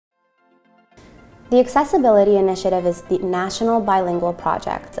The Accessibility Initiative is the national bilingual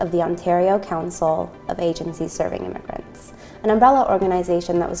project of the Ontario Council of Agencies Serving Immigrants, an umbrella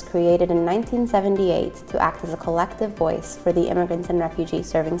organization that was created in 1978 to act as a collective voice for the immigrant and refugee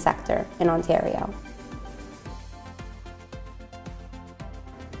serving sector in Ontario.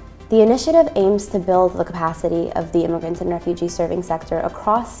 The initiative aims to build the capacity of the immigrant and refugee serving sector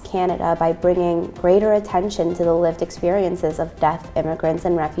across Canada by bringing greater attention to the lived experiences of deaf immigrants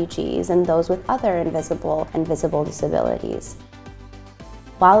and refugees and those with other invisible and visible disabilities,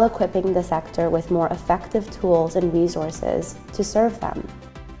 while equipping the sector with more effective tools and resources to serve them.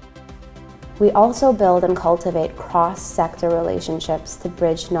 We also build and cultivate cross-sector relationships to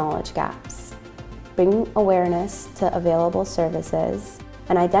bridge knowledge gaps, bring awareness to available services,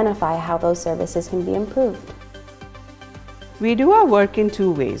 and identify how those services can be improved. We do our work in two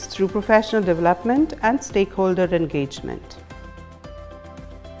ways, through professional development and stakeholder engagement.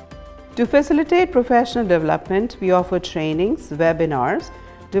 To facilitate professional development, we offer trainings, webinars,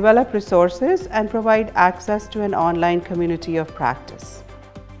 develop resources, and provide access to an online community of practice.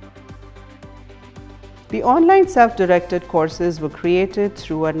 The online self-directed courses were created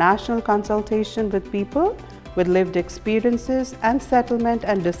through a national consultation with people with lived experiences and settlement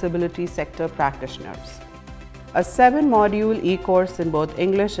and disability sector practitioners. A 7-module e-course in both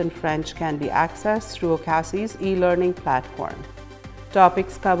English and French can be accessed through OCASI's e-learning platform.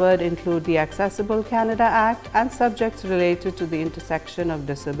 Topics covered include the Accessible Canada Act and subjects related to the intersection of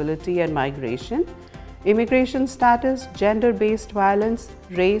disability and migration, immigration status, gender-based violence,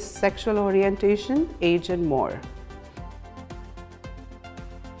 race, sexual orientation, age, and more.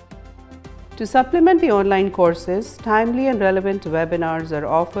 To supplement the online courses, timely and relevant webinars are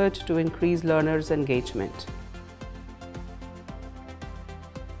offered to increase learners' engagement.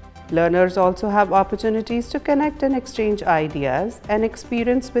 Learners also have opportunities to connect and exchange ideas and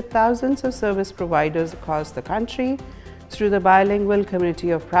experience with thousands of service providers across the country through the bilingual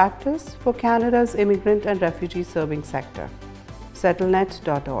community of practice for Canada's immigrant and refugee serving sector,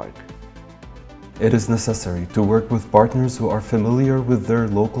 settlenet.org. It is necessary to work with partners who are familiar with their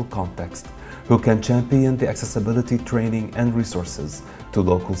local context, who can champion the accessibility training and resources to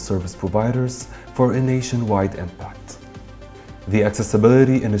local service providers for a nationwide impact. The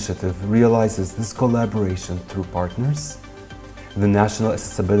Accessibility Initiative realizes this collaboration through partners, the National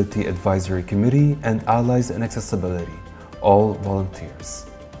Accessibility Advisory Committee, and Allies in Accessibility, all volunteers.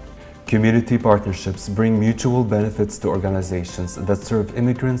 Community partnerships bring mutual benefits to organizations that serve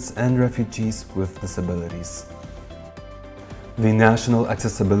immigrants and refugees with disabilities. The National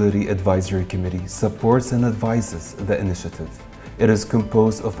Accessibility Advisory Committee supports and advises the initiative. It is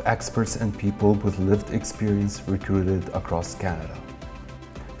composed of experts and people with lived experience recruited across Canada.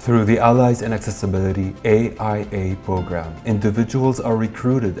 Through the Allies in Accessibility AIA program, individuals are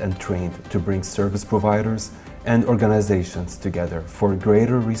recruited and trained to bring service providers and organizations together for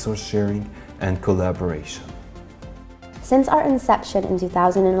greater resource sharing and collaboration. Since our inception in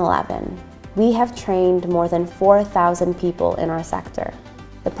 2011, we have trained more than 4,000 people in our sector.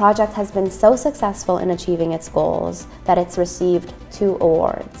 The project has been so successful in achieving its goals that it's received 2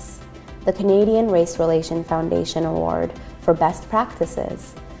 awards: the Canadian Race Relation Foundation Award for Best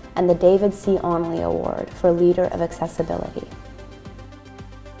Practices and the David C. Onley Award for Leader of Accessibility.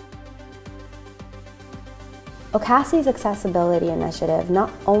 OCASI's Accessibility Initiative not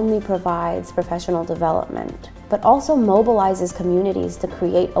only provides professional development, but also mobilizes communities to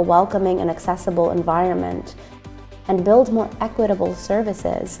create a welcoming and accessible environment and build more equitable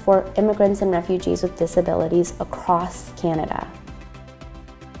services for immigrants and refugees with disabilities across Canada.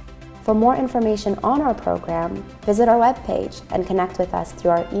 For more information on our program, visit our webpage and connect with us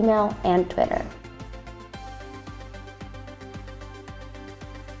through our email and Twitter.